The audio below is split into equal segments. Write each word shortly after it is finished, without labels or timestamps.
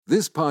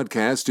This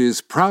podcast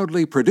is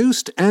proudly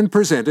produced and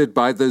presented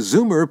by the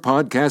Zoomer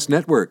Podcast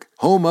Network,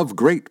 home of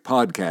great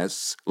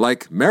podcasts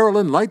like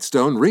Marilyn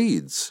Lightstone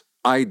Reads,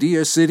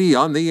 Idea City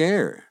on the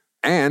Air,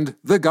 and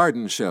The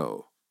Garden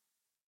Show.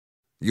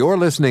 You're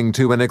listening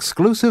to an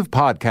exclusive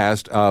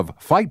podcast of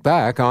Fight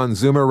Back on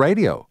Zoomer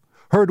Radio,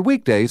 heard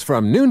weekdays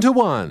from noon to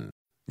 1.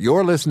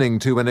 You're listening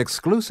to an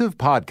exclusive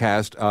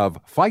podcast of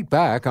Fight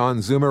Back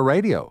on Zoomer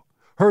Radio,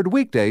 heard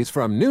weekdays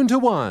from noon to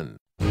 1.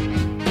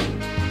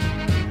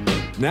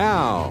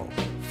 Now,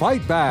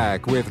 Fight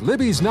Back with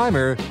Libby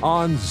Znaimer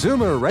on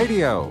Zoomer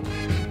Radio.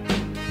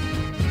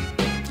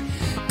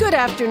 Good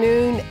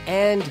afternoon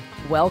and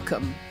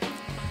welcome.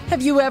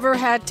 Have you ever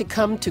had to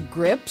come to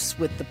grips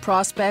with the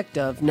prospect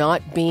of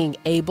not being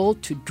able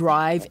to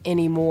drive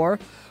anymore?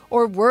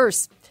 Or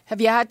worse, have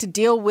you had to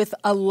deal with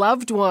a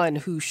loved one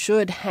who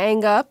should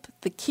hang up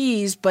the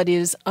keys but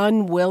is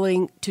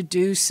unwilling to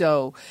do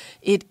so?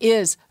 It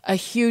is a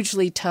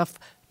hugely tough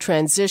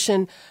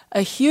transition,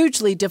 a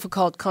hugely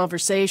difficult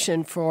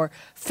conversation for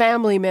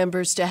family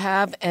members to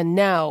have, and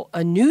now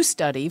a new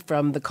study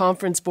from the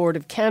Conference Board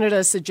of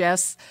Canada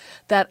suggests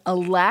that a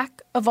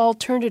lack of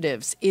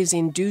alternatives is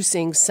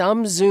inducing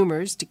some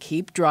Zoomers to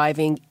keep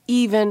driving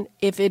even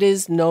if it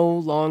is no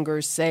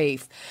longer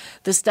safe.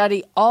 The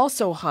study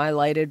also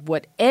highlighted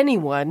what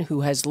anyone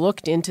who has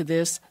looked into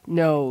this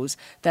knows,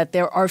 that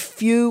there are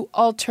few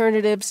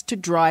alternatives to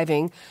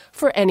driving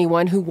for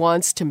anyone who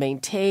wants to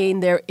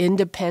maintain their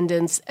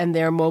independence and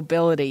their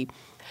mobility.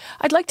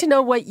 I'd like to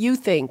know what you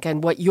think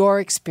and what your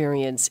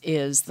experience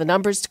is. The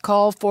numbers to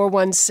call,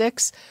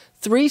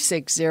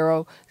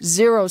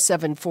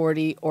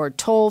 416-360-0740 or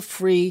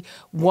toll-free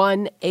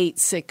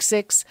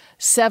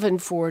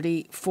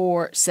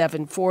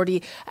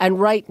 1-866-740-4740.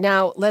 And right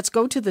now, let's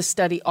go to the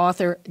study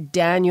author,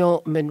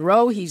 Daniel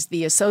Monroe. He's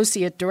the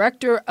Associate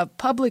Director of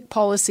Public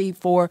Policy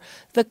for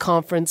the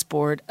Conference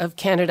Board of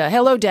Canada.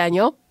 Hello,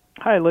 Daniel.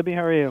 Hi, Libby.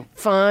 How are you?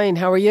 Fine.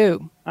 How are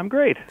you? I'm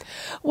great.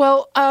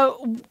 Well,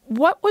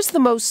 what was the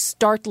most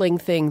startling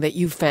thing that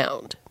you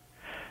found?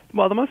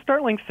 Well, the most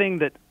startling thing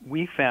that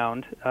we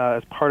found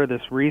as part of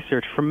this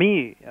research, for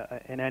me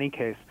in any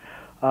case,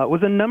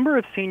 was a number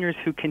of seniors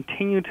who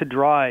continue to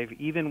drive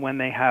even when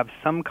they have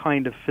some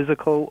kind of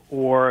physical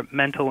or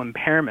mental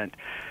impairment.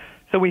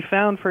 So we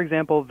found, for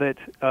example, that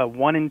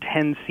 1 in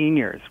 10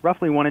 seniors,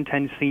 roughly 1 in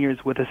 10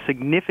 seniors with a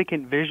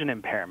significant vision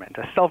impairment,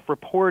 a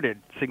self-reported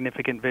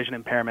significant vision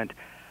impairment,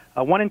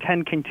 1 in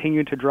 10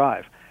 continue to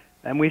drive.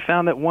 And we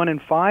found that 1 in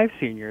 5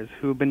 seniors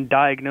who have been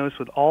diagnosed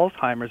with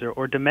Alzheimer's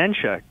or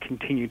dementia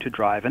continue to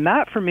drive. And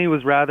that, for me,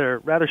 was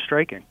rather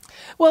striking.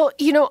 Well,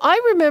 I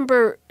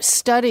remember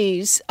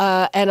studies,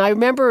 and I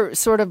remember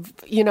sort of,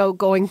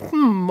 going,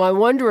 I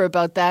wonder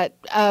about that,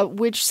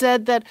 which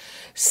said that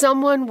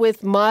someone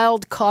with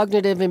mild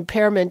cognitive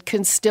impairment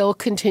can still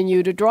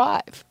continue to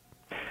drive.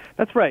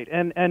 That's right.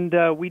 And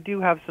we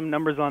do have some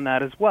numbers on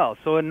that as well.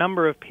 So a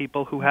number of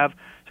people who have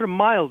sort of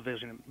mild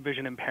vision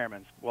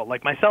impairments, well,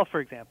 like myself, for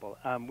example,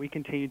 we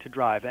continue to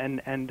drive.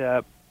 And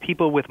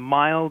people with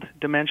mild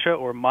dementia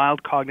or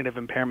mild cognitive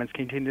impairments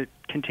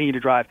continue to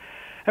drive.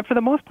 And for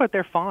the most part,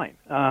 they're fine.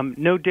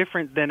 No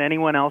different than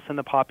anyone else in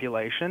the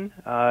population.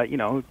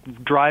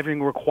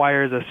 Driving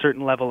requires a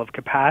certain level of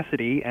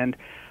capacity, and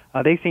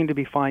they seem to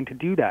be fine to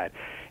do that.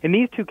 In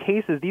these two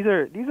cases, these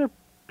are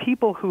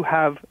people who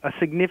have a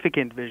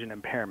significant vision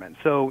impairment,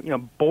 so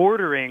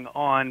bordering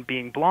on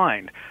being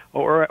blind,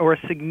 or a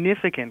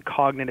significant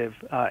cognitive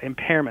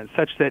impairment,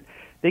 such that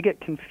they get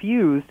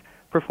confused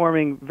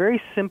performing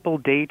very simple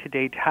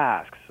day-to-day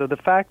tasks. So the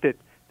fact that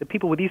the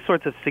people with these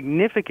sorts of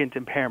significant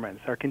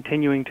impairments are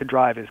continuing to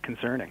drive is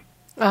concerning.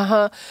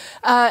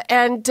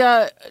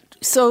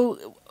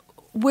 So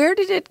where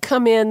did it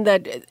come in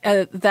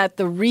that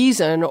the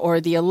reason or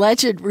the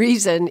alleged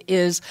reason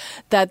is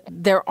that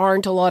there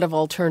aren't a lot of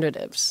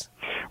alternatives?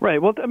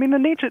 Right. Well, I mean,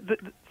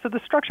 so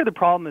the structure of the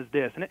problem is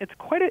this, and it's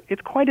quite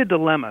a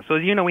dilemma. So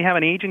as you know, we have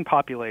an aging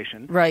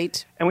population,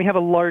 right, and we have a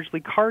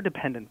largely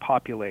car-dependent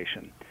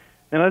population.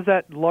 And as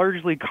that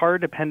largely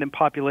car-dependent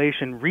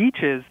population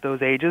reaches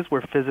those ages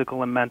where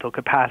physical and mental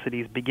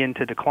capacities begin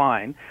to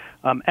decline,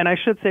 and I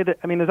should say that,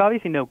 there's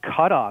obviously no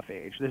cutoff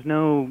age. There's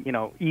no,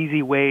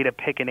 easy way to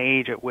pick an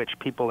age at which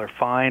people are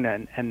fine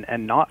and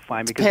not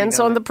fine. Because depends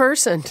on the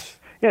person.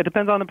 Yeah, it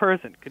depends on the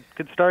person.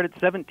 Could start at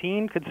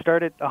 17, could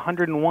start at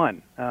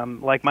 101,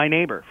 like my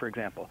neighbor, for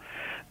example.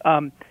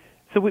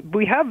 So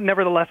we have,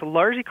 nevertheless, a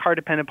largely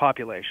car-dependent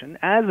population.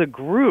 As a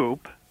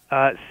group,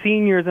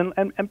 seniors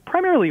and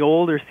primarily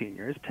older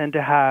seniors tend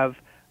to have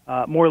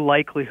more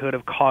likelihood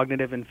of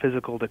cognitive and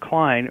physical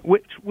decline,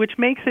 which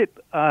makes it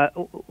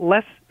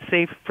less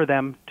safe for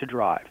them to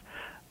drive.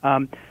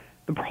 The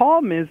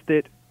problem is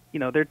that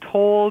they're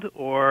told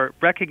or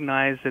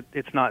recognize that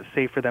it's not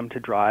safe for them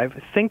to drive,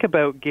 think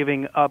about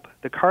giving up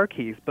the car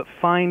keys, but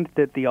find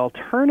that the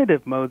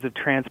alternative modes of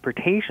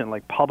transportation,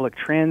 like public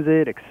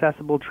transit,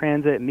 accessible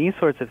transit, and these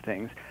sorts of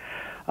things,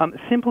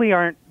 simply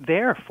aren't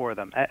there for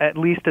them, at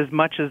least as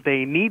much as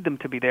they need them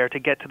to be there to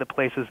get to the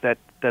places that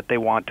they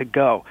want to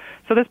go.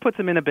 So this puts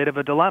them in a bit of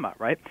a dilemma,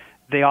 right?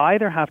 they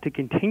either have to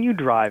continue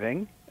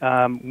driving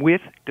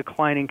with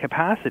declining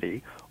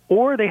capacity,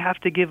 or they have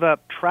to give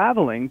up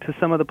traveling to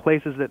some of the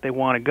places that they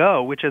want to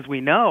go, which, as we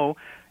know,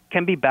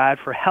 can be bad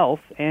for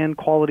health and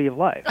quality of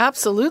life.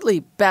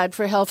 Absolutely bad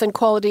for health and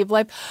quality of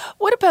life.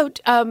 What about,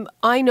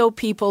 I know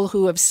people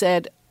who have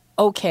said,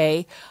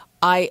 okay,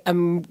 I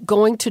am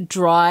going to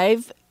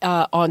drive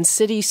on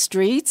city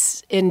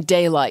streets in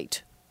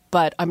daylight,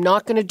 but I'm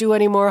not going to do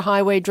any more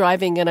highway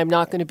driving, and I'm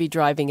not going to be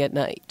driving at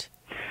night.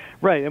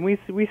 Right, and we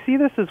see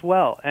this as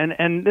well.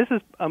 And this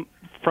is,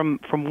 from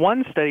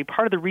one study,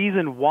 part of the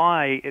reason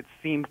why it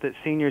seems that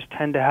seniors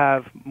tend to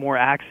have more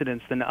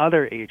accidents than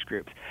other age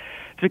groups.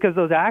 It's because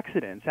those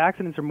accidents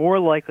are more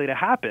likely to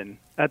happen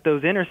at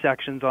those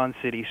intersections on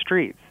city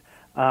streets,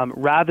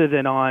 rather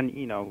than on,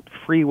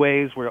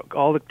 freeways where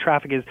all the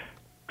traffic is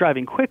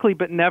driving quickly,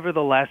 but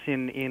nevertheless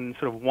in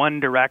sort of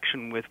one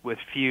direction with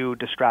few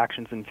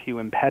distractions and few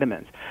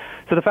impediments.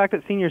 So the fact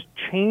that seniors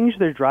change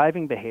their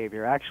driving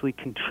behavior actually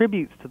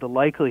contributes to the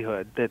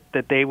likelihood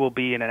that they will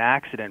be in an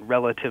accident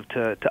relative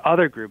to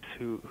other groups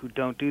who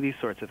don't do these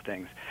sorts of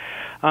things.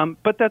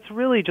 But that's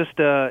really just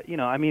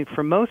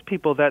for most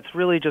people, that's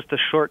really just a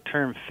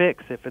short-term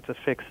fix, if it's a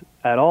fix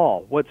at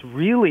all. What's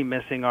really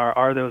missing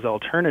are those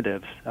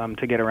alternatives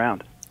to get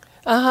around.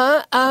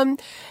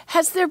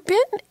 Has there been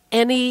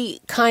any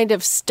kind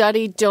of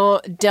study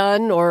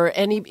done, or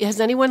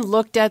has anyone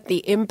looked at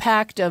the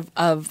impact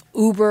of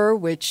Uber,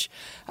 which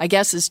I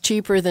guess is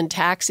cheaper than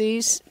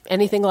taxis?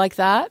 Anything like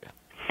that?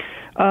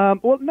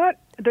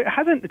 There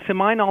hasn't, to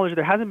my knowledge,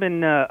 there hasn't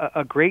been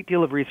a great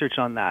deal of research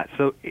on that.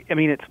 So,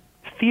 it's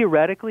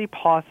theoretically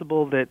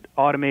possible that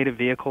automated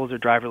vehicles or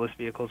driverless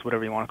vehicles,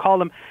 whatever you want to call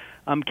them,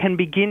 can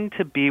begin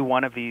to be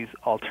one of these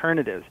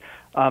alternatives.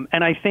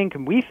 And I think,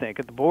 and we think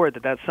at the board,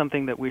 that that's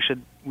something that we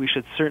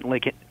should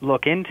certainly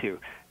look into.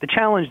 The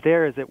challenge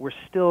there is that we're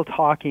still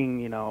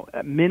talking,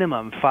 at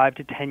minimum 5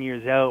 to 10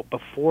 years out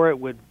before it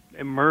would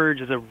emerge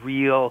as a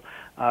real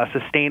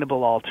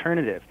sustainable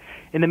alternative.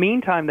 In the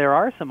meantime, there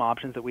are some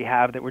options that we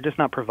have that we're just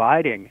not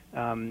providing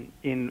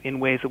in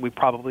ways that we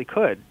probably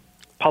could.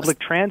 Public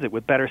transit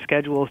with better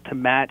schedules to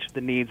match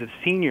the needs of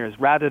seniors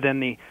rather than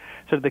the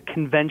sort of the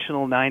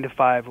conventional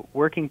 9-to-5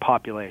 working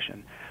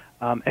population.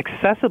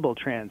 Accessible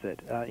transit,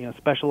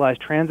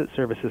 specialized transit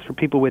services for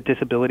people with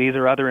disabilities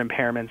or other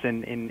impairments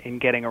in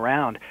getting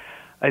around,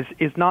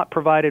 is not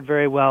provided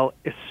very well,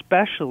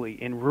 especially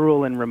in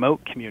rural and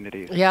remote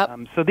communities. Yep.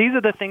 So these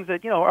are the things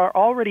that are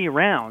already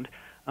around,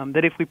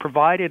 that if we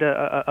provided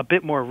a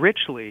bit more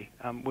richly,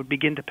 would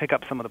begin to pick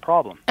up some of the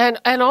problem.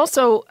 And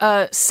also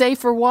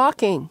safer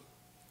walking.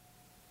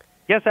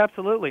 Yes,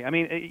 absolutely.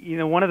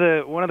 One of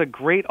the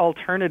great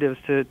alternatives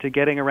to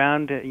getting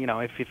around,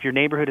 if your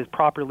neighborhood is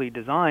properly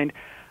designed,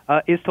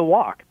 is to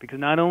walk, because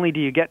not only do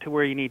you get to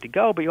where you need to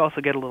go, but you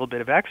also get a little bit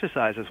of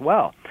exercise as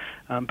well.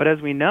 But as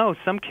we know,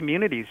 some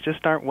communities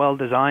just aren't well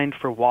designed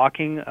for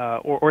walking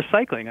or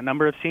cycling. A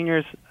number of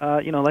seniors,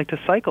 like to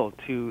cycle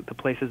to the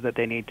places that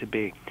they need to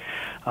be.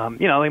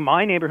 In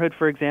my neighborhood,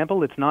 for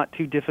example, it's not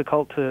too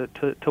difficult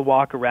to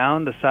walk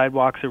around. The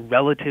sidewalks are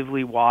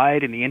relatively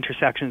wide, and the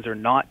intersections are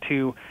not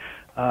too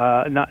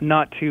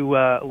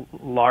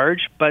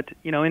large, but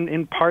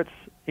in parts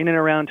in and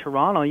around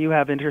Toronto, you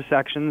have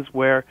intersections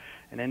where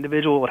an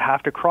individual would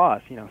have to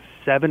cross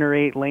 7 or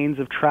 8 lanes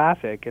of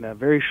traffic in a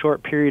very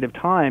short period of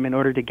time in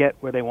order to get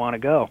where they want to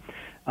go.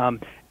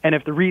 And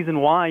if the reason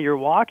why you're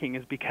walking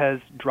is because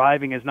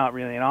driving is not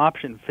really an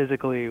option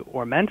physically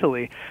or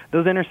mentally,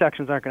 those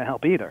intersections aren't going to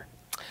help either.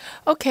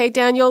 Okay,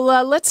 Daniel,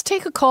 let's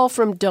take a call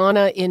from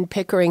Donna in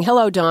Pickering.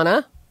 Hello,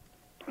 Donna.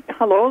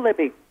 Hello,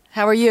 Libby.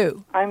 How are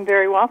you? I'm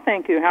very well,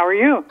 thank you. How are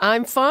you?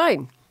 I'm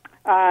fine.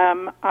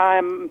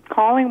 I'm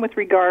calling with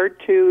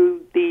regard to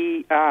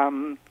the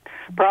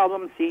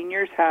problem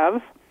seniors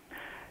have.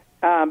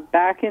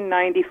 Back in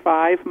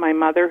 95, my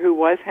mother, who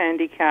was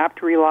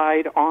handicapped,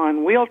 relied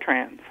on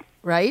Wheel-Trans.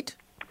 Right.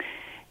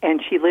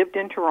 And she lived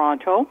in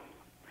Toronto.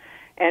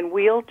 And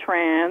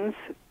Wheel-Trans,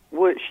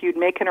 she'd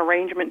make an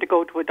arrangement to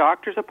go to a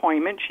doctor's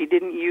appointment. She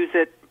didn't use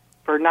it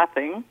for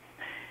nothing.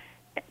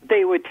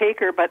 They would take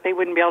her, but they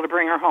wouldn't be able to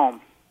bring her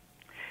home.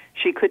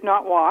 She could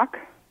not walk,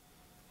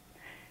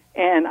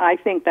 and I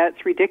think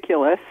that's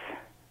ridiculous.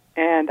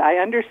 And I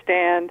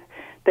understand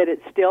that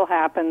it still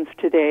happens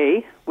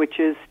today,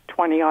 which is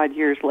 20-odd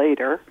years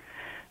later,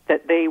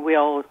 that they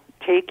will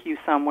take you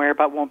somewhere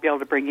but won't be able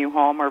to bring you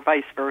home, or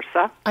vice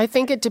versa. I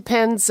think it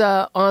depends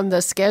on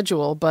the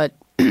schedule, but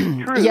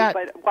True, yeah.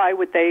 But why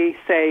would they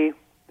say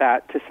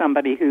that to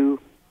somebody who...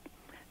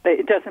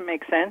 It doesn't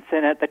make sense,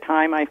 and at the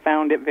time I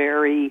found it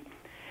very...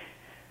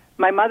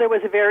 My mother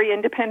was a very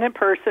independent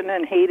person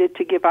and hated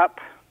to give up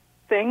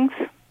things.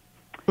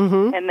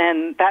 Mm-hmm. And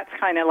then that's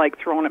kind of like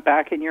throwing it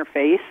back in your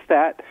face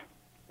that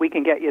we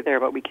can get you there,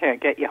 but we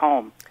can't get you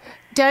home.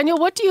 Daniel,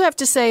 what do you have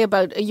to say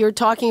about, you're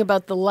talking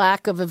about the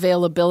lack of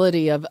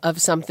availability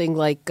of something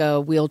like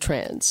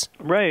Wheel-Trans?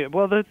 Right.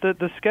 Well, the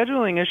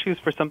scheduling issues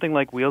for something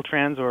like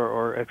Wheel-Trans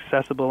or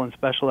accessible and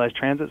specialized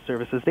transit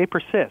services, they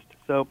persist.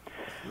 So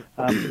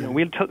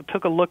we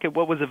took a look at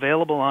what was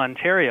available in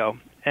Ontario,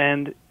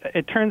 And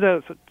it turns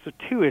out, so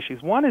two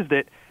issues. One is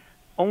that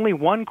only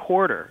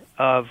 1/4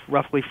 of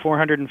roughly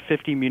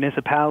 450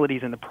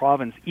 municipalities in the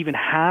province even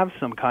have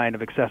some kind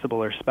of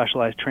accessible or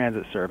specialized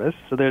transit service.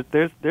 So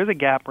there's a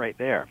gap right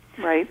there.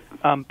 Right.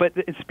 But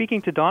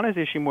speaking to Donna's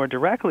issue more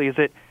directly, is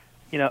that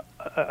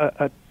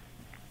a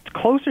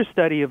closer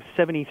study of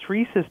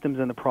 73 systems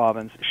in the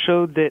province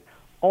showed that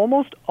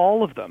almost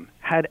all of them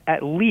had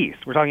at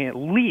least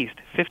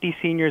 50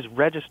 seniors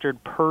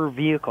registered per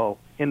vehicle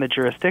in the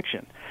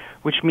jurisdiction,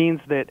 which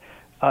means that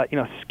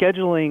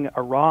scheduling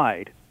a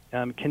ride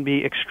can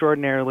be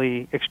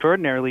extraordinarily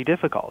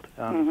difficult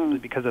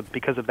because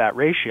of that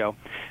ratio.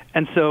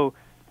 And so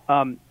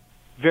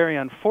very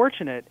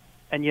unfortunate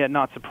and yet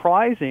not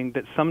surprising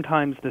that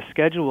sometimes the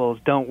schedules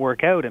don't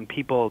work out and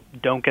people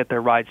don't get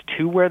their rides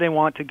to where they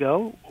want to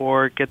go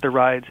or get their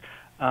rides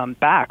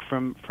back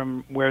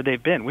from where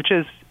they've been, which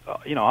is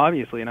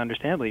obviously and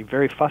understandably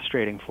very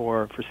frustrating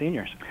for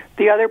seniors.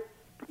 The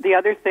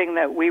other thing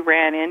that we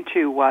ran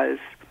into was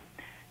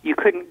you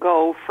couldn't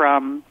go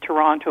from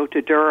Toronto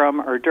to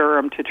Durham or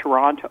Durham to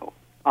Toronto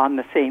on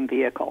the same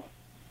vehicle.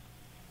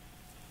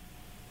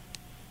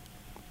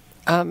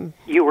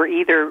 You were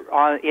either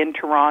in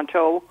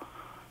Toronto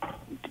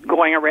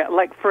going around,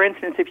 like for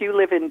instance, if you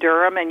live in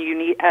Durham and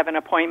you have an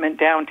appointment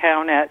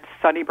downtown at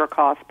Sunnybrook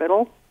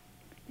Hospital,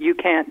 you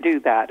can't do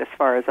that as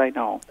far as I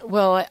know.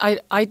 Well,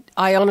 I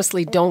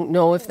honestly don't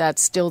know if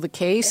that's still the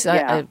case.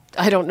 Yeah.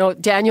 I don't know.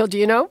 Daniel, do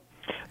you know?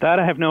 That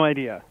I have no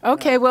idea.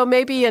 Okay, well,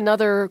 maybe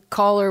another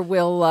caller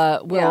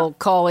will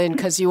call in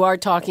because you are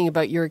talking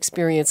about your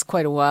experience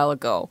quite a while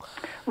ago.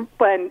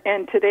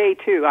 And today,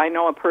 too, I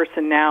know a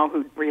person now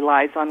who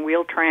relies on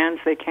wheel-trans.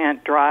 They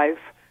can't drive,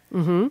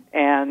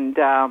 and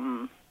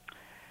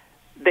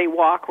they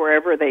walk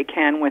wherever they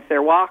can with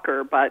their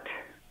walker, but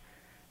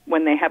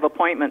when they have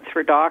appointments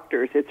for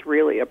doctors, it's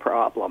really a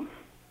problem.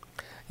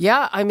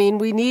 Yeah, I mean,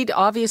 we need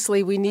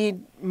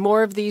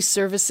more of these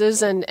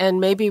services, and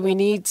maybe we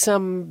need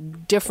some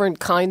different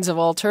kinds of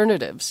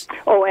alternatives.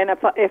 Oh, and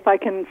if I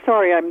can,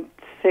 sorry, I'm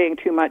saying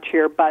too much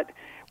here, but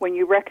when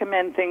you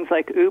recommend things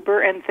like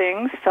Uber and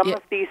things, some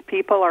of these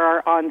people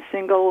are on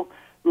single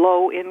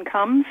low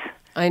incomes.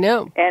 I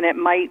know. And it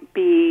might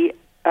be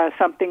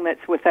something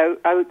that's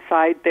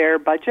outside their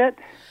budget.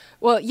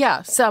 Well,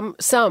 yeah, some,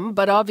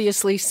 but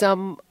obviously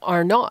some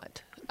are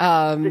not.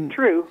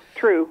 True.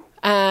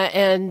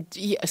 And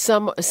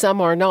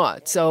some are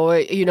not. So,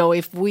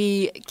 if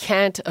we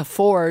can't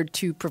afford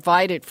to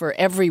provide it for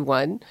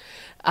everyone,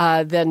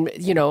 then,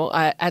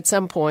 at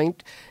some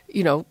point,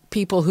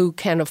 people who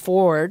can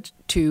afford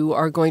to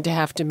are going to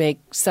have to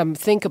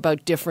think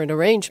about different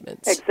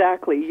arrangements.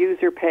 Exactly.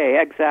 User pay.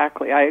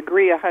 Exactly. I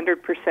agree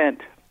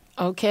 100%.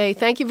 Okay.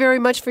 Thank you very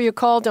much for your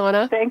call,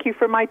 Donna. Thank you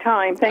for my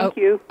time. Thank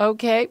you.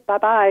 Okay.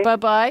 Bye-bye.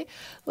 Bye-bye.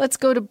 Let's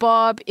go to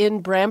Bob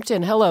in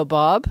Brampton. Hello,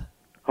 Bob.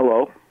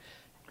 Hello.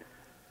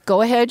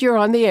 Go ahead, you're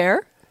on the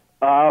air.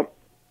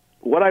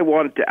 What I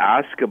wanted to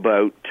ask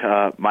about,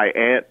 my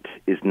aunt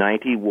is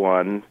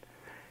 91,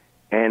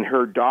 and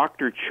her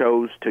doctor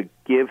chose to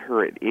give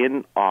her an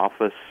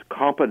in-office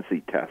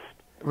competency test.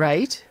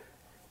 Right.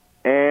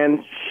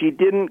 And she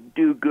didn't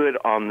do good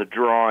on the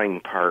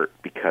drawing part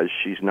because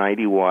she's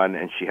 91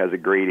 and she has a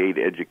grade 8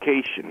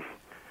 education.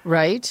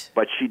 Right.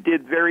 But she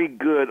did very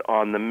good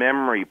on the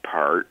memory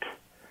part.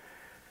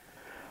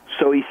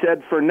 So he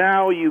said, for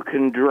now you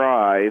can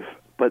drive.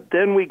 But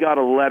then we got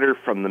a letter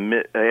from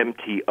the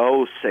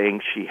MTO saying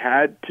she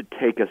had to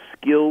take a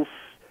skills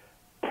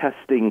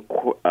testing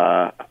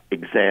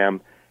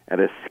exam at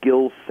a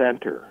skills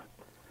center,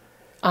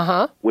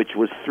 which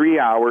was 3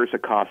 hours.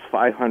 It cost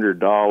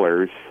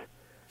 $500.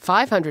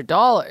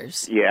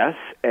 $500? Yes,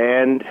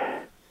 and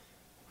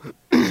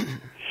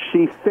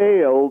she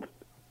failed,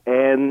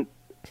 and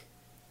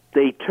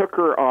they took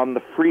her on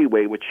the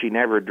freeway, which she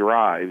never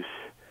drives.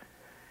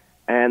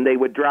 And they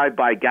would drive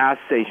by gas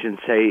stations,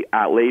 say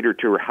later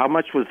to her, how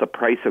much was the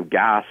price of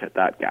gas at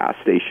that gas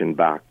station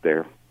back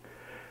there?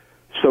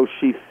 So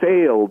she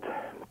failed,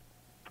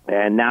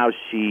 and now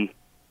she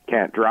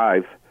can't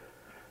drive.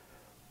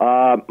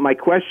 My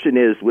question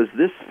is, was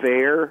this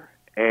fair?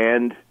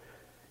 And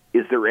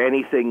is there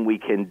anything we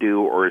can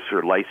do, or is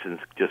her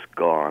license just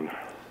gone?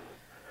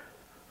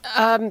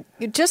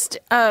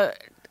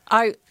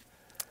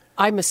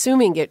 I'm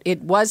assuming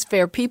it was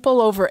fair.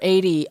 People over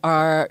 80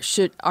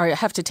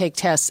 have to take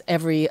tests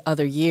every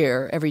other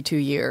year, every 2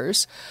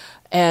 years.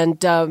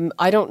 And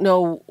I don't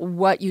know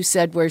what you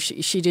said where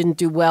she didn't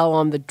do well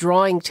on the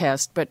drawing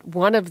test, but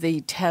one of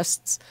the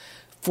tests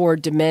for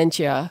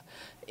dementia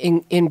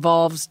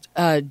involves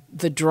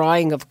the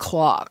drawing of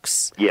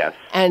clocks. Yes.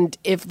 And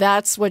if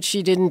that's what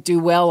she didn't do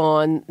well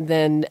on,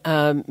 then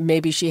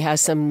maybe she has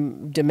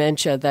some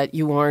dementia that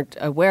you aren't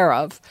aware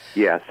of.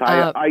 Yes,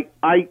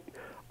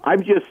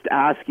 I'm just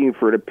asking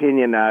for an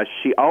opinion.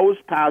 She always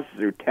passes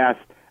her test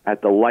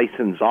at the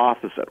license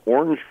office at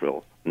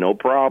Orangeville, no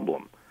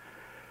problem.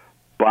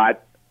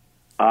 But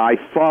I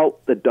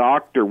felt the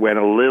doctor went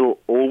a little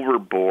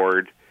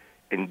overboard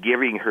in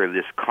giving her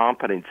this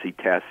competency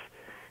test,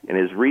 and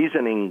his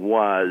reasoning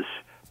was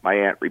my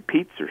aunt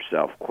repeats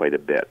herself quite a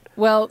bit.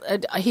 Well,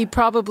 he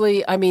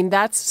probably,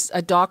 that's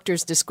a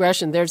doctor's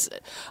discretion.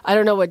 I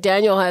don't know what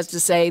Daniel has to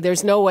say.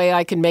 There's no way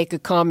I can make a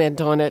comment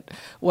on it,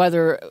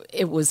 whether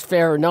it was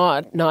fair or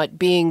not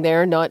being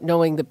there, not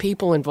knowing the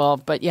people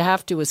involved. But you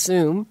have to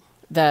assume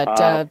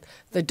that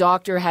the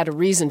doctor had a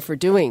reason for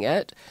doing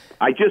it.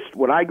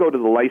 When I go to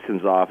the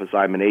license office,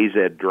 I'm an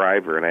AZ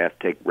driver and I have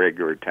to take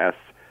regular tests.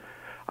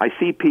 I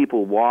see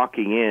people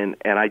walking in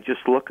and I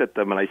just look at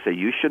them and I say,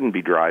 you shouldn't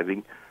be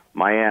driving.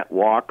 My aunt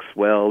walks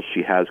well,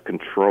 she has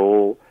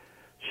control,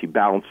 she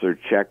balances her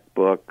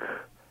checkbook,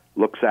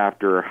 looks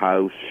after her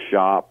house,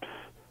 shops,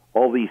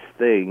 all these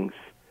things.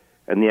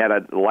 And yet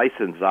at the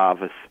license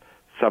office,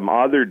 some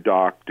other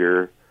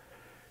doctor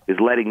is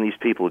letting these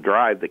people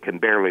drive that can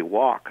barely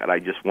walk, and I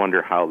just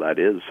wonder how that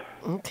is.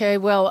 Okay,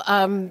 well,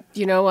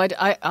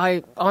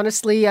 I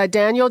honestly,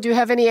 Daniel, do you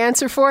have any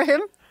answer for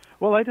him?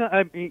 Well,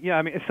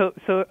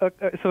 so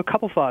a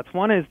couple thoughts.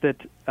 One is that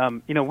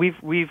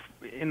we've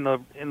in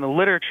the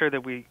literature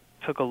that we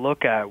took a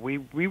look at, we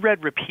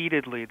read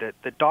repeatedly that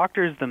the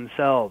doctors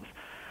themselves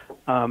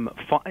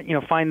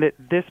find that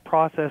this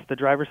process, the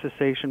driver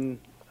cessation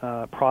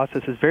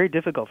process, is very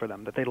difficult for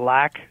them, that they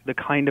lack the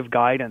kind of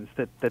guidance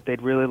that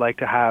they'd really like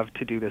to have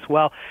to do this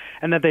well,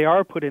 and that they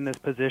are put in this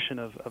position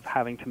of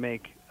having to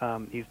make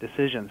these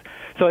decisions.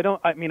 So I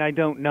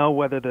don't know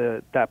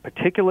whether that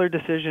particular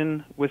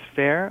decision was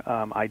fair.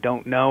 I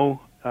don't know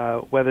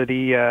whether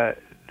the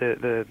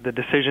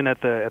decision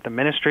at the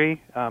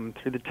ministry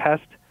through the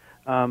test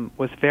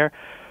was fair.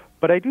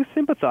 But I do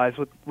sympathize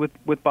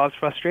with Bob's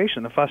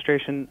frustration, the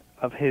frustration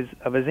of his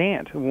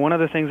aunt. One of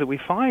the things that we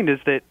find is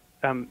that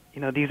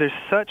these are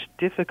such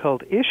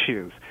difficult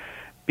issues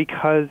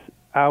because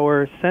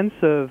our sense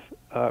of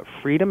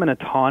freedom and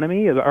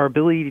autonomy, our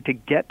ability to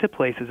get to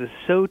places, is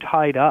so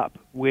tied up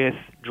with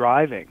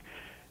driving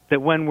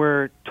that when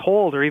we're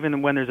told, or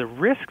even when there's a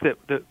risk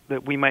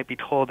that we might be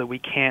told that we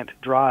can't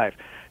drive,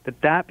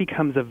 that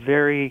becomes a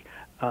very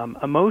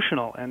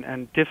emotional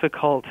and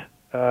difficult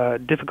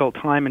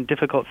time and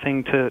difficult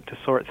thing to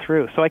sort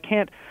through. So I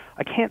can't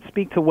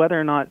speak to whether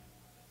or not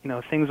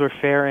things were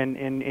fair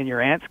in your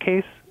aunt's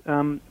case,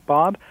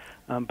 Bob,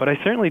 but I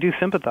certainly do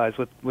sympathize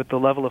with the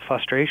level of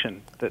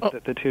frustration that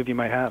the two of you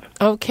might have.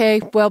 Okay.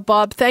 Well,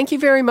 Bob, thank you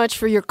very much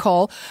for your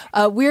call.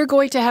 We're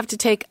going to have to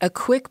take a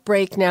quick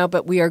break now,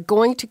 but we are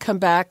going to come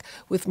back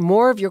with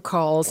more of your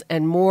calls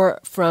and more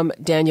from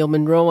Daniel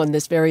Monroe on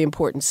this very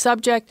important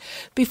subject.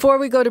 Before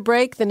we go to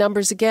break, the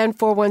numbers again,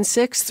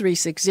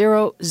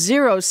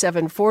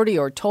 416-360-0740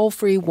 or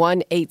toll-free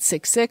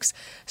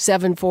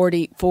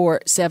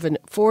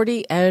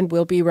 1-866-740-4740, and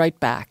we'll be right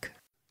back.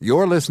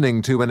 You're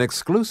listening to an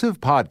exclusive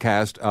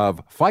podcast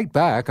of Fight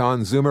Back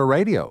on Zoomer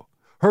Radio.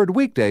 Heard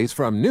weekdays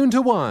from noon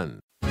to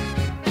 1.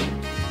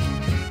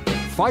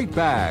 Fight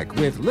Back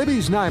with Libby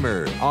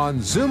Znaimer on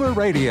Zoomer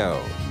Radio.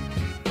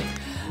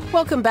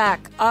 Welcome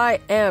back.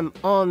 I am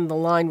on the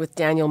line with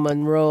Daniel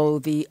Monroe,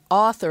 the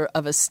author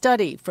of a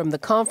study from the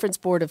Conference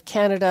Board of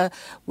Canada,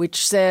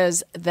 which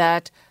says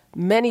that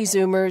many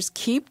Zoomers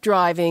keep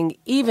driving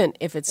even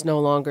if it's no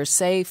longer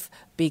safe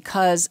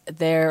because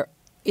there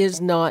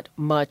is not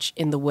much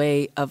in the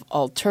way of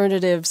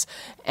alternatives.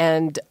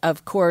 And,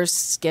 of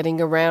course, getting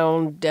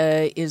around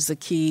is the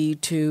key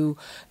to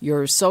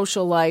your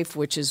social life,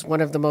 which is one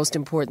of the most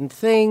important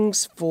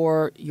things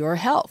for your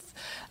health.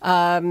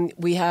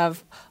 We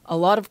have a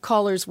lot of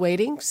callers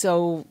waiting,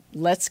 so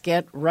let's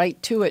get right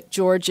to it.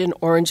 George in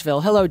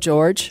Orangeville. Hello,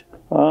 George.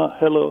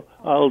 Hello.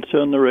 I'll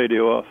turn the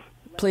radio off.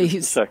 Please.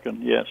 Just a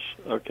second. Yes.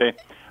 Okay.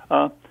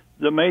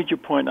 The major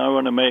point I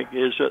want to make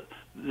is that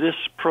this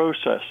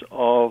process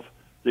of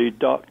the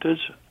doctors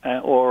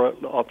or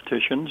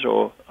opticians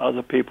or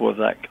other people of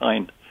that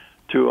kind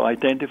to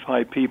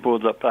identify people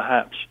that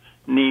perhaps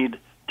need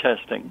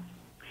testing,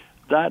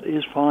 that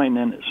is fine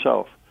in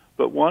itself.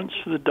 But once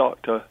the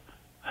doctor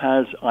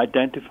has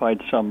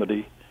identified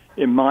somebody,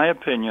 in my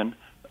opinion,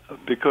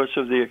 because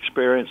of the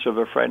experience of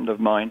a friend of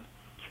mine,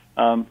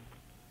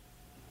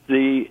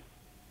 the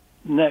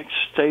next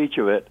stage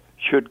of it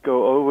should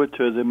go over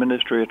to the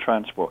Ministry of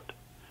Transport.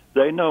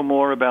 They know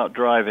more about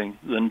driving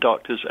than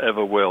doctors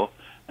ever will.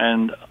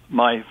 And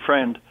my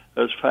friend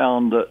has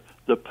found that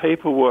the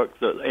paperwork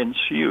that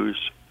ensues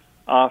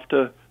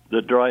after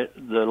the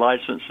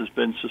license has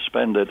been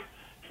suspended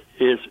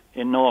is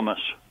enormous.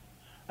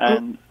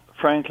 And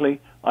frankly,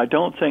 I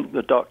don't think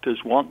the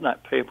doctors want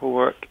that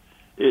paperwork.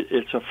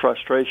 It's a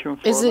frustration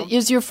for them.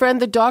 Is your friend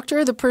the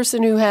doctor, the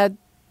person who had...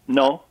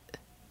 No,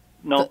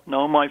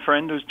 my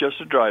friend who's just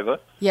a driver.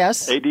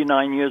 Yes.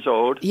 89 years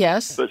old.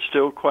 Yes. But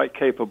still quite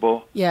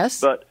capable.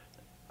 Yes. But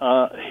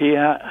he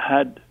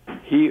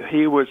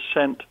was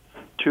sent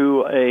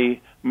to a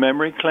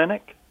memory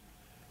clinic,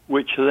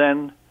 which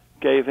then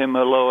gave him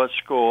a low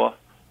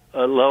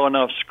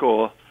enough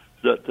score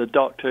that the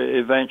doctor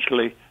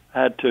eventually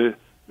had to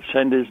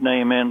send his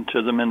name in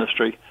to the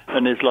ministry,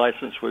 and his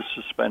license was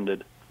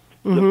suspended.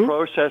 Mm-hmm. The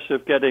process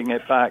of getting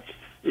it back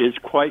is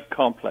quite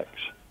complex.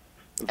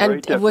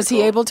 And was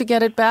he able to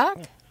get it back?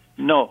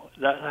 No,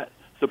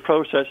 the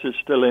process is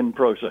still in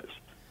process.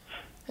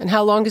 And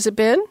how long has it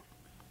been?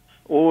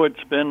 Oh,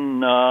 it's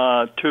been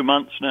 2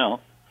 months now.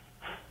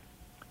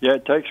 Yeah,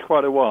 it takes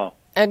quite a while.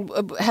 And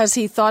has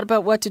he thought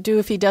about what to do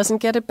if he doesn't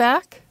get it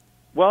back?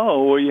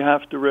 Well, you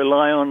have to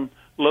rely on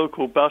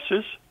local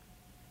buses,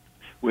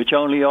 which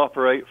only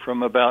operate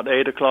from about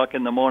 8 o'clock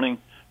in the morning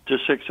to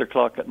 6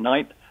 o'clock at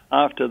night.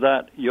 After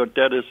that, you're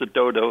dead as a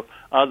dodo,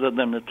 other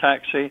than a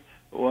taxi.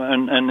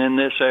 And in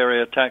this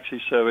area,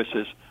 taxi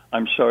services,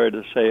 I'm sorry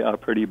to say, are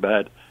pretty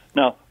bad.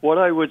 Now, what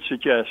I would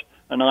suggest,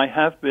 and I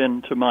have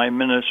been to my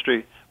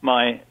ministry,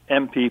 my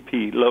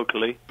MPP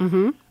locally,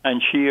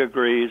 and she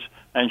agrees,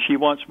 and she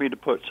wants me to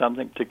put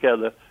something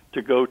together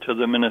to go to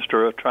the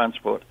Minister of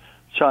Transport,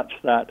 such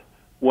that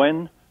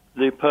when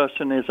the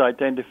person is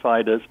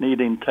identified as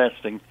needing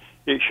testing,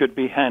 it should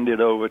be handed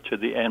over to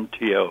the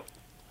MTO.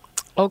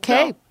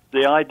 Okay. Now,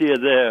 the idea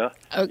there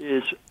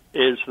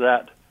is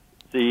that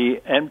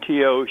the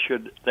MTO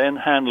should then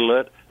handle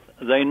it.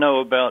 They know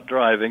about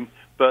driving,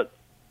 but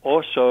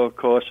also, of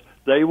course,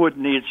 they would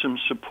need some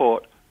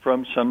support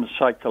from some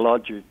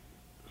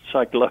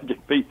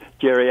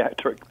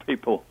geriatric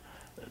people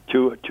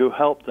to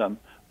help them.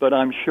 But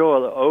I'm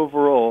sure that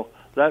overall,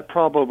 that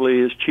probably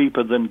is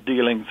cheaper than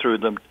dealing through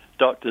the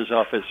doctor's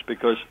office,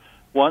 because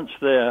once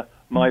there,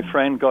 my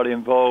friend got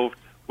involved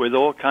with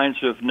all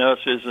kinds of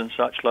nurses and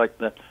such like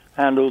that,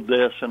 handled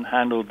this and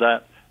handled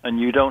that, and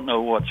you don't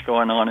know what's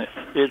going on.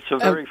 It's a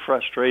very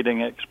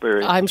frustrating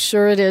experience. I'm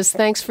sure it is.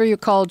 Thanks for your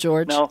call,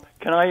 George. Now,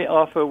 can I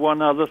offer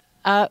one other?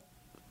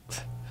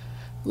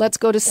 Let's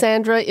go to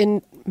Sandra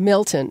in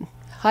Milton.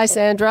 Hi,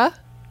 Sandra.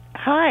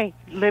 Hi,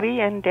 Libby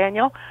and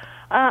Daniel.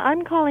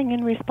 I'm calling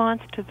in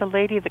response to the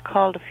lady that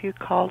called a few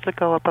calls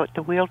ago about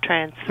the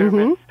wheel-trans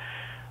service.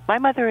 My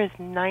mother is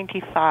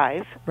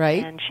 95,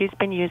 right, and she's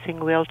been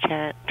using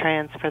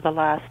wheel-trans for the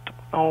last,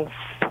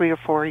 3 or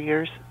 4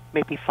 years,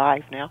 maybe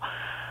 5 now.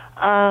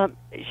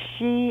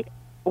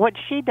 What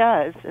she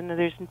does, and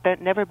there's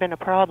never been a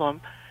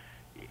problem,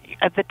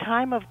 at the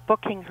time of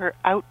booking her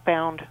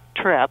outbound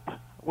trip,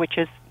 which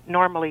is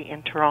normally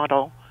in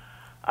Toronto,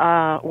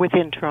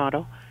 within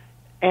Toronto,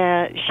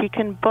 she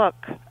can book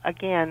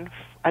again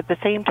at the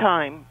same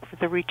time for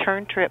the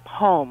return trip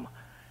home.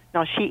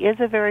 Now, she is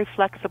a very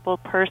flexible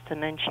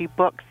person, and she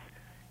books,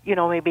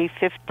 maybe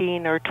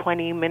 15 or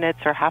 20 minutes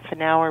or half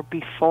an hour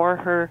before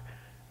her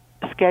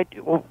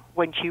schedule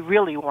when she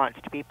really wants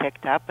to be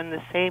picked up, and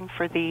the same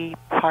for the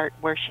part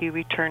where she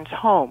returns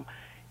home.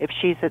 If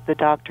she's at the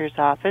doctor's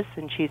office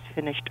and she's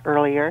finished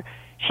earlier,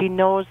 she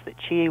knows that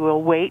she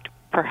will wait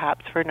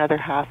perhaps for another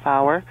half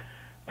hour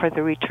for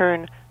the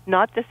return.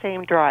 Not the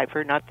same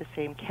driver, not the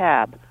same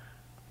cab,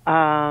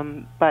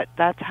 but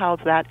that's how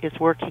that is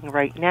working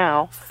right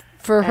now.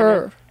 For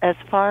her. As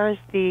far as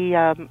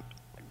the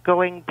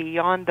going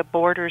beyond the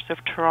borders of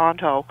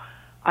Toronto,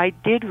 I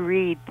did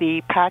read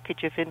the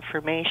package of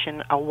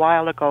information a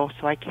while ago,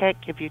 so I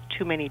can't give you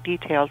too many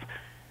details,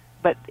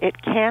 but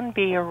it can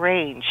be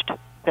arranged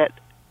that,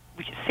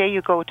 say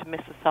you go to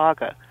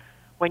Mississauga,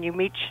 when you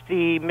reach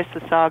the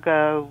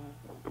Mississauga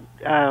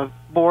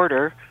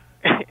border,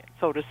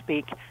 so to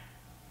speak,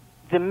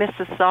 the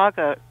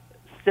Mississauga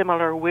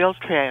similar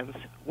wheel-trans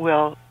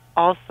will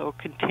also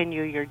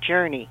continue your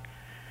journey.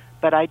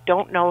 But I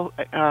don't know,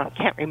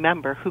 can't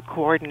remember who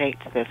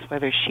coordinates this,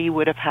 whether she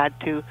would have had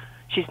to.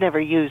 She's never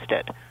used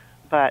it.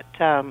 But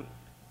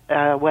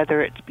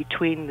whether it's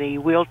between the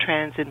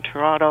wheel-trans in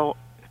Toronto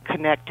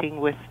connecting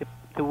with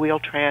the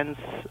wheel-trans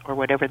or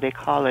whatever they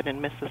call it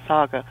in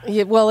Mississauga.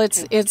 Yeah, well,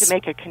 it's to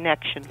make a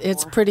connection.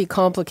 It's pretty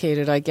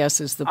complicated, I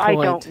guess, is the point.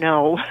 I don't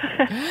know.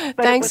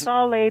 But Thanks. It was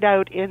all laid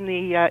out in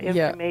the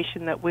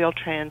information that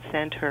Wheel-Trans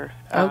sent her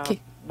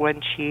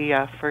when she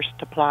first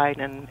applied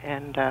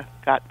and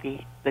got the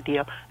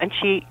deal. And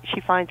she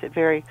finds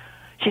it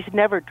she's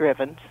never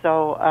driven,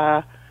 so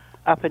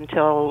up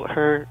until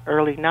her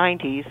early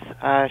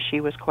 90s, she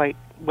was quite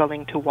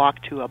willing to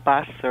walk to a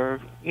bus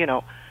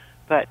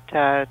but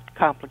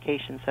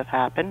complications have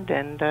happened,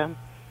 and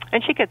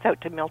she gets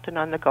out to Milton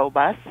on the GO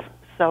bus.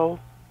 So,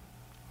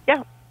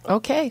 yeah.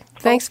 Okay.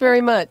 Thanks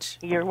very much.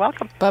 You're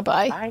welcome.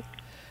 Bye-bye. Bye.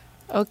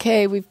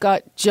 Okay, we've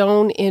got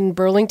Joan in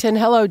Burlington.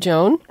 Hello,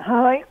 Joan.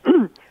 Hi.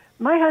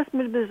 My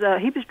husband was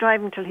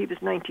driving until he was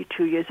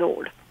 92 years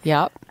old.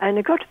 Yeah. And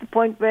it got to the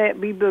point where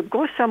we would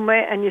go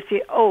somewhere and you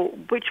say,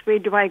 which way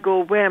do I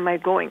go? Where am I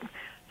going?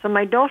 So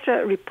my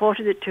daughter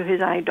reported it to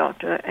his eye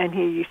doctor, and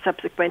he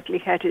subsequently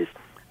had his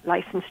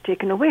license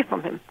taken away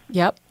from him.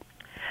 Yep.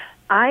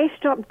 I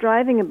stopped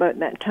driving about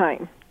that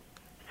time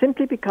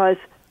simply because,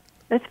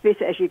 let's face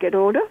it, as you get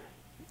older,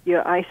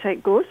 your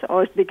eyesight goes,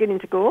 or is beginning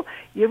to go,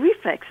 your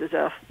reflexes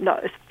are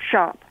not as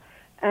sharp.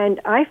 And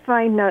I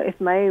find now if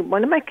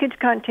one of my kids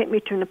can't take me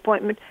to an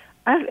appointment,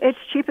 it's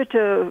cheaper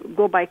to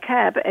go by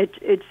cab.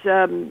 It's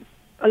a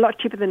lot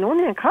cheaper than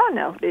owning a car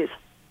nowadays.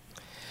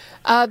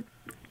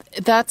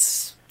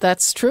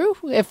 That's true.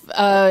 If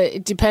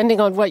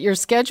depending on what your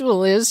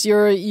schedule is,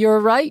 you're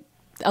right.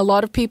 A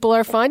lot of people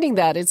are finding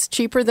that it's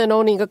cheaper than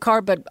owning a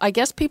car, but I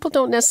guess people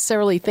don't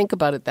necessarily think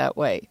about it that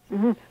way.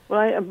 Mm-hmm. Well,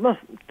 I must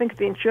think of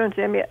the insurance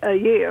a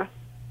year.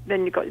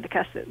 then you've got the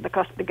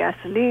cost of the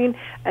gasoline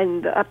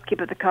and the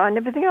upkeep of the car and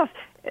everything else.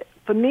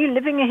 For me,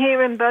 living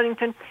here in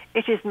Burlington,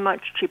 it is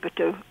much cheaper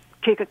to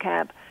take a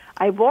cab.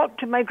 I walk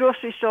to my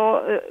grocery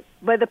store,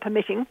 weather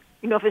permitting,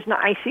 if it's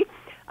not icy.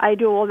 I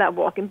do all that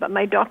walking, but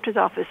my doctor's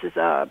office is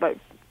about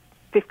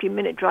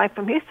 15-minute drive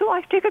from here, so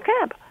I take a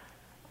cab.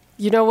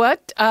 You know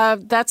what?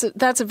 That's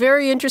a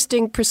very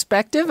interesting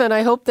perspective, and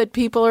I hope that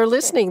people are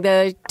listening.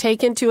 They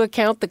take into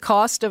account the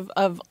cost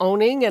of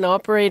owning and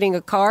operating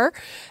a car,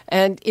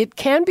 and it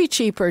can be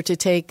cheaper to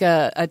take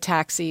a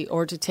taxi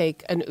or to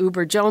take an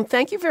Uber. Joan,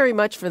 thank you very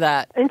much for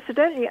that.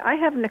 Incidentally, I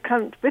have an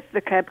account with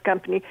the cab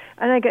company,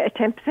 and I get a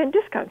 10%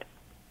 discount.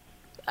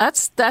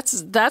 That's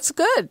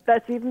good.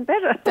 That's even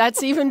better.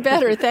 That's even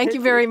better. Thank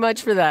you very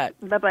much for that.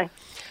 Bye-bye.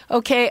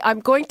 Okay,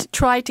 I'm going to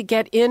try to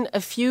get in a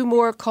few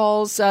more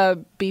calls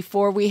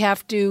before we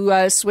have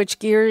to switch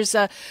gears.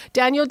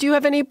 Daniel, do you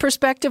have any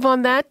perspective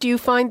on that? Do you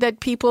find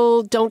that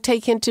people don't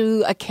take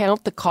into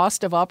account the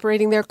cost of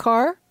operating their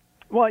car?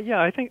 Well,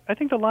 yeah, I think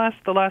the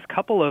last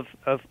couple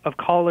of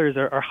callers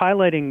are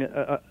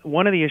highlighting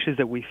one of the issues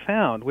that we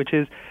found, which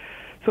is,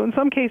 so in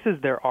some cases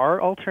there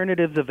are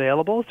alternatives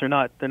available. They're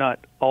not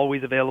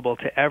always available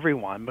to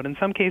everyone, but in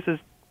some cases,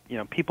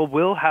 people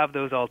will have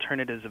those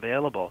alternatives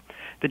available.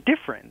 The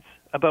difference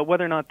about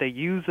whether or not they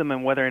use them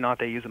and whether or not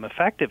they use them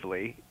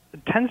effectively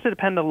tends to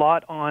depend a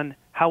lot on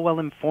how well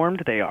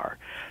informed they are.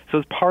 So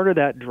as part of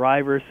that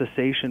driver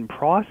cessation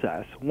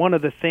process, one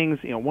of the things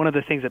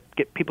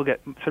that people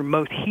get sort of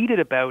most heated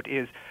about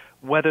is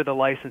whether the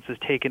license is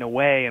taken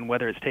away and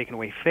whether it's taken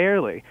away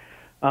fairly.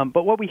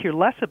 But what we hear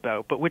less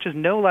about, but which is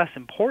no less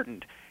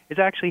important, is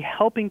actually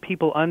helping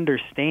people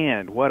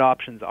understand what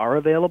options are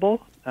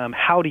available,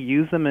 how to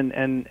use them,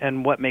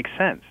 and what makes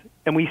sense.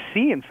 And we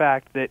see, in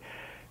fact, that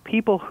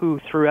people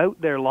who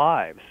throughout their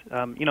lives,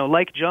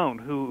 like Joan,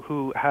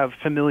 who have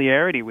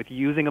familiarity with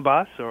using a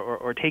bus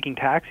or taking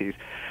taxis,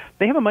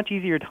 they have a much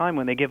easier time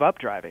when they give up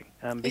driving.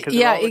 Because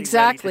yeah,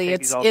 exactly.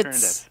 It's a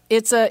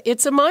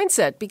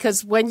mindset,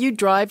 because when you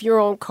drive your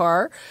own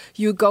car,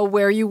 you go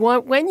where you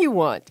want when you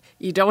want.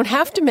 You don't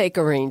have to make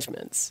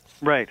arrangements.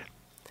 Right.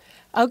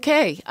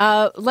 Okay,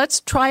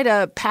 let's try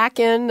to pack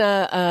in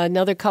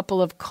another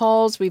couple of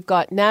calls. We've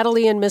got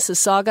Natalie in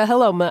Mississauga.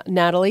 Hello,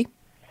 Natalie.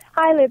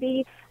 Hi,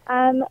 Libby.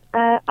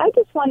 I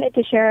just wanted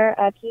to share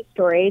a few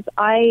stories.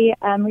 I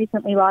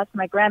recently lost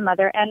my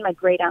grandmother and my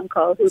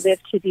great-uncle, who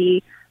lived to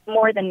be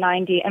more than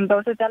 90, and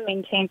both of them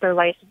maintained their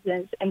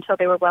licenses until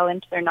they were well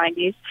into their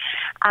 90s.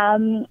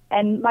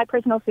 And my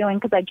personal feeling,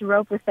 because I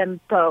drove with them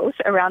both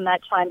around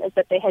that time, is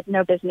that they had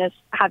no business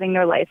having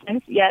their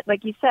license. Yet,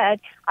 like you said,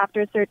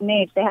 after a certain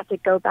age, they have to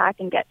go back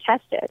and get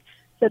tested.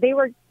 So they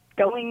were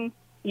going,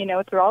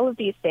 through all of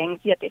these things,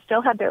 yet they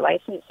still had their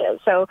licenses.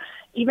 So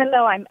even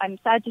though I'm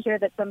sad to hear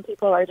that some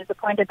people are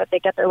disappointed that they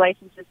get their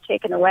licenses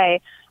taken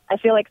away, I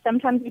feel like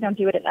sometimes we don't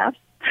do it enough.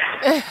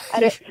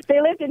 And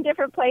they lived in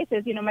different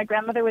places. My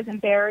grandmother was in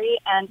Barrie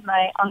and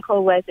my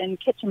uncle was in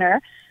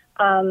Kitchener.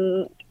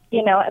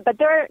 But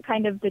they're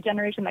kind of the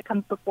generation that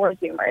comes before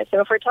Zoomers.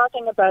 So if we're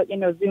talking about,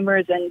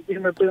 Zoomers and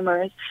Zoomer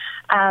boomers,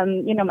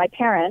 my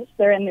parents,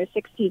 they're in their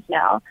 60s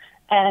now.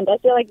 And I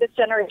feel like this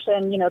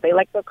generation, they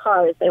like their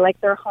cars, they like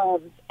their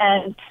homes,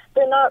 and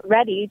they're not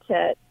ready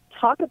to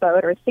talk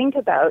about or think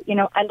about,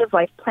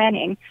 end-of-life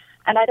planning.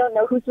 And I don't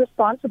know who's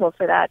responsible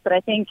for that, but I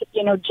think,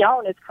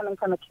 Joan is coming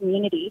from a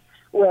community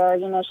where,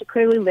 she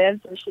clearly lives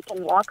and she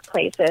can walk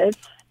places.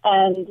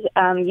 And,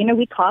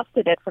 we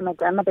costed it for my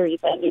grandmother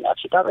even.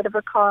 She got rid of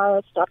her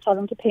car, stopped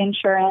having to pay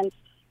insurance,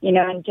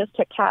 and just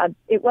took cabs.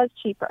 It was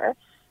cheaper.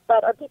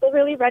 But are people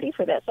really ready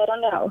for this? I don't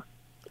know.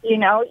 You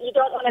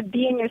don't want to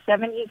be in your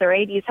 70s or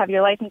 80s, have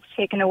your license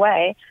taken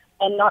away,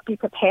 and not be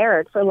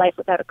prepared for life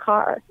without a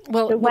car.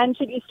 So when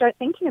should you start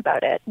thinking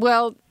about it?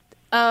 Well,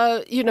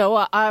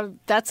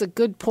 that's a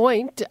good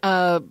point,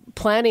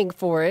 planning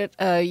for it.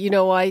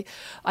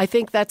 I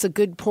think that's a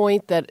good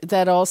point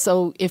that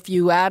also if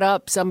you add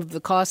up some of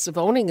the costs of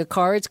owning a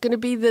car, it's going to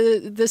be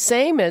the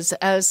same as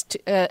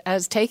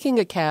taking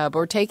a cab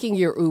or taking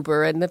your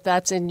Uber, and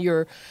that's in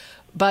your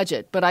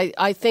budget. But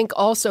I think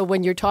also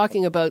when you're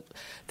talking about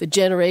the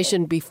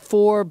generation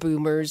before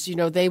boomers,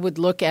 they would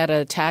look at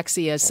a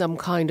taxi as some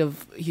kind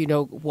of,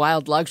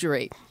 wild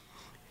luxury.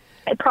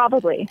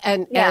 Probably.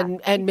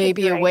 And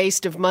maybe a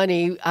waste of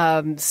money.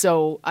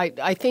 So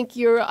I think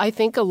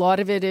a lot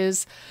of it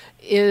is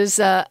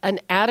an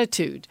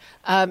attitude.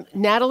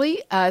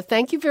 Natalie,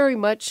 thank you very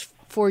much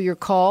for your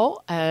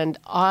call. And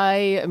I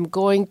am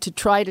going to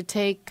try to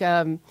take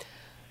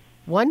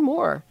one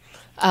more.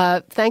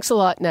 Thanks a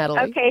lot, Natalie.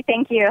 Okay,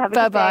 thank you. Have a good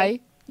day. Bye-bye.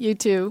 You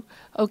too.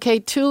 Okay,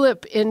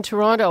 Tulip in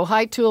Toronto.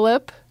 Hi,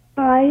 Tulip.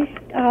 Hi,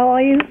 how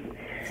are you?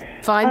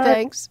 Fine,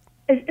 thanks.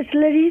 It's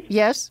Libby?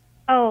 Yes?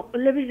 Oh,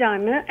 Libby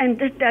Diamond.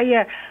 And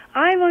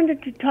I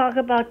wanted to talk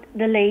about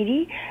the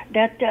lady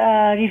that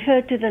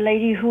referred to the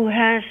lady who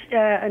has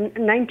a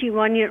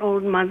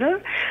 91-year-old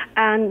mother,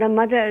 and the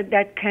mother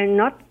that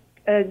cannot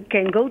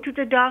can go to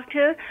the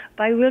doctor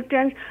by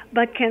wheelchairs,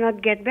 but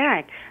cannot get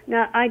back.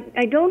 Now,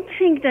 I don't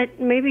think that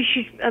maybe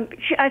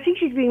I think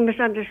she's being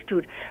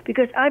misunderstood,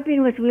 because I've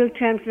been with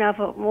wheelchairs now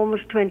for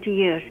almost 20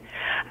 years,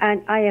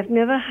 and I have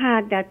never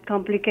had that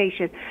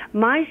complication.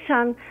 My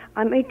son,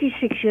 I'm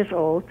 86 years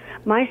old,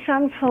 my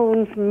son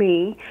phones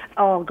me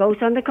or goes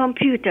on the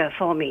computer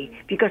for me,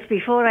 because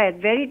before I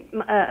had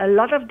a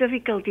lot of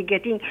difficulty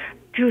getting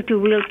through to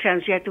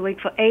wheelchairs. You had to wait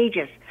for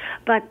ages.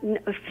 But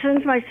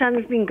since my son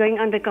has been going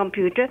on the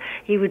computer,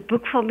 he would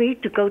book for me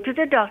to go to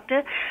the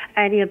doctor,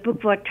 and he'll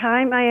book what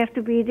time I have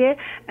to be there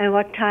and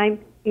what time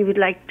he would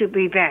like to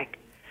be back.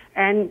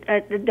 And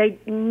they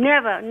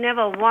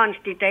never once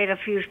did they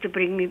refuse to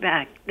bring me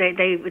back.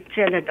 They would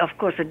send, of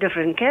course, a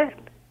different cab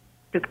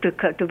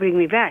to bring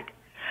me back.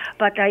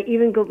 But I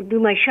even go do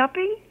my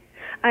shopping.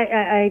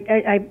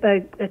 I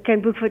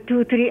can book for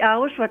 2-3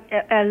 hours,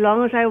 as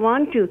long as I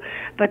want to.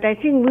 But I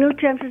think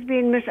wheelchairs is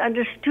being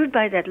misunderstood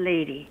by that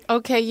lady.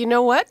 Okay, you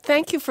know what?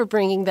 Thank you for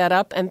bringing that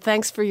up, and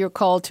thanks for your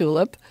call,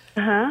 Tulip.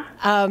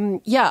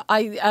 And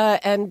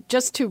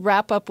just to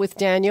wrap up with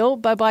Daniel,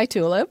 bye-bye,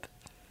 Tulip.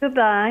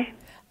 Goodbye.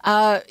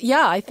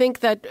 I think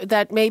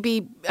that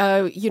maybe,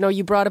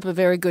 you brought up a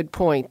very good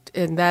point,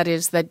 and that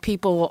is that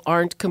people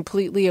aren't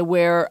completely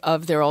aware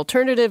of their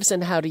alternatives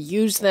and how to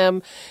use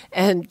them.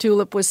 And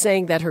Tulip was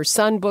saying that her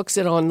son books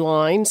it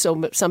online,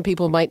 so some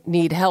people might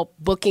need help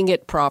booking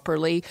it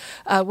properly.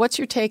 What's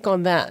your take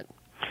on that?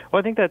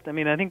 Well, I think that's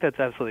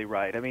absolutely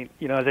right. I mean,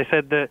 as I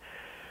said,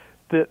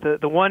 the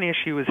one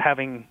issue is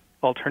having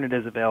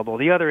alternatives available.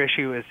 The other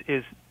issue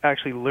is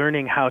actually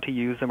learning how to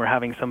use them or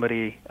having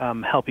somebody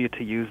help you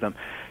to use them.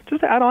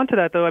 Just to add on to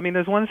that, though, I mean,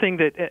 there's one thing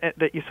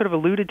that you sort of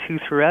alluded to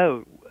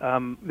throughout,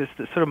 this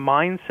sort of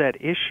mindset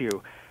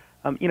issue.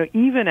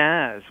 Even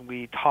as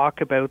we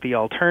talk about the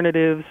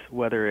alternatives,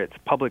 whether it's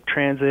public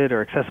transit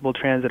or accessible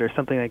transit or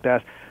something like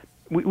that,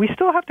 we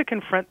still have to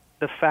confront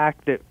the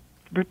fact that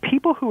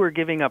people who are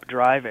giving up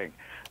driving,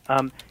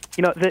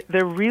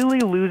 they're really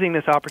losing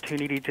this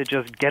opportunity to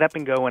just get up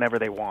and go whenever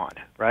they want,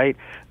 right?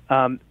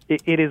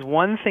 It is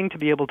one thing to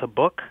be able to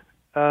book,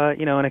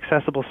 an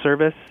accessible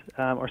service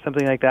or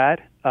something like that,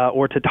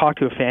 or to talk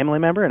to a family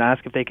member and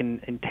ask if they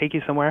can take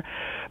you somewhere.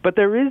 But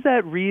there is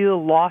that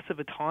real loss of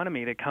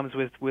autonomy that comes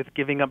with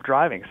giving up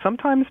driving.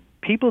 Sometimes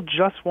people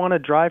just want to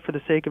drive for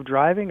the sake of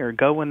driving or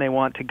go when they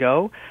want to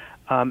go.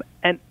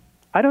 And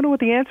I don't know what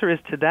the answer is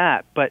to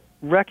that, but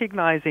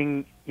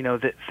recognizing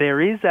that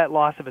there is that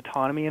loss of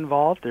autonomy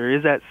involved, there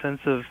is that sense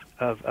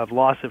of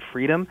loss of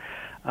freedom,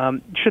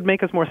 should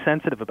make us more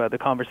sensitive about the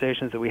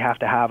conversations that we have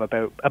to have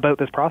about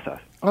this process.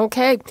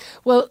 Okay.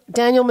 Well,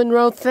 Daniel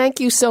Monroe, thank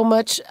you so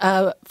much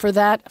for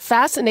that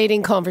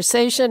fascinating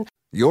conversation.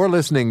 You're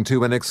listening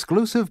to an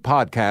exclusive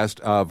podcast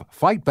of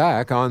Fight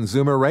Back on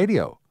Zoomer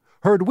Radio,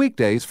 heard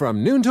weekdays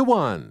from noon to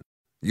 1.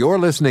 You're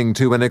listening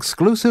to an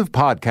exclusive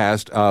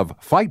podcast of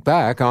Fight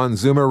Back on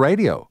Zoomer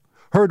Radio,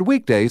 heard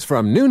weekdays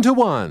from noon to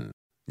 1.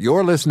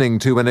 You're listening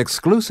to an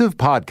exclusive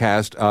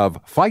podcast of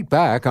Fight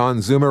Back on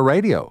Zoomer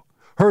Radio,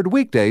 heard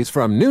weekdays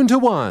from noon to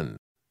 1.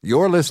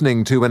 You're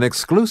listening to an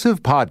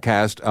exclusive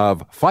podcast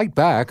of Fight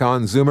Back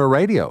on Zoomer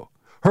Radio,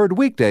 heard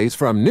weekdays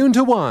from noon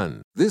to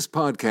 1. This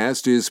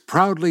podcast is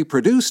proudly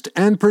produced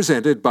and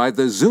presented by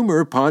the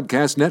Zoomer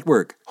Podcast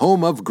Network,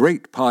 home of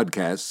great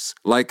podcasts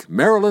like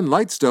Marilyn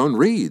Lightstone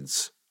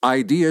Reads,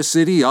 Idea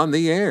City on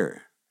the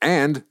Air,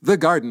 and The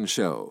Garden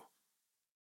Show.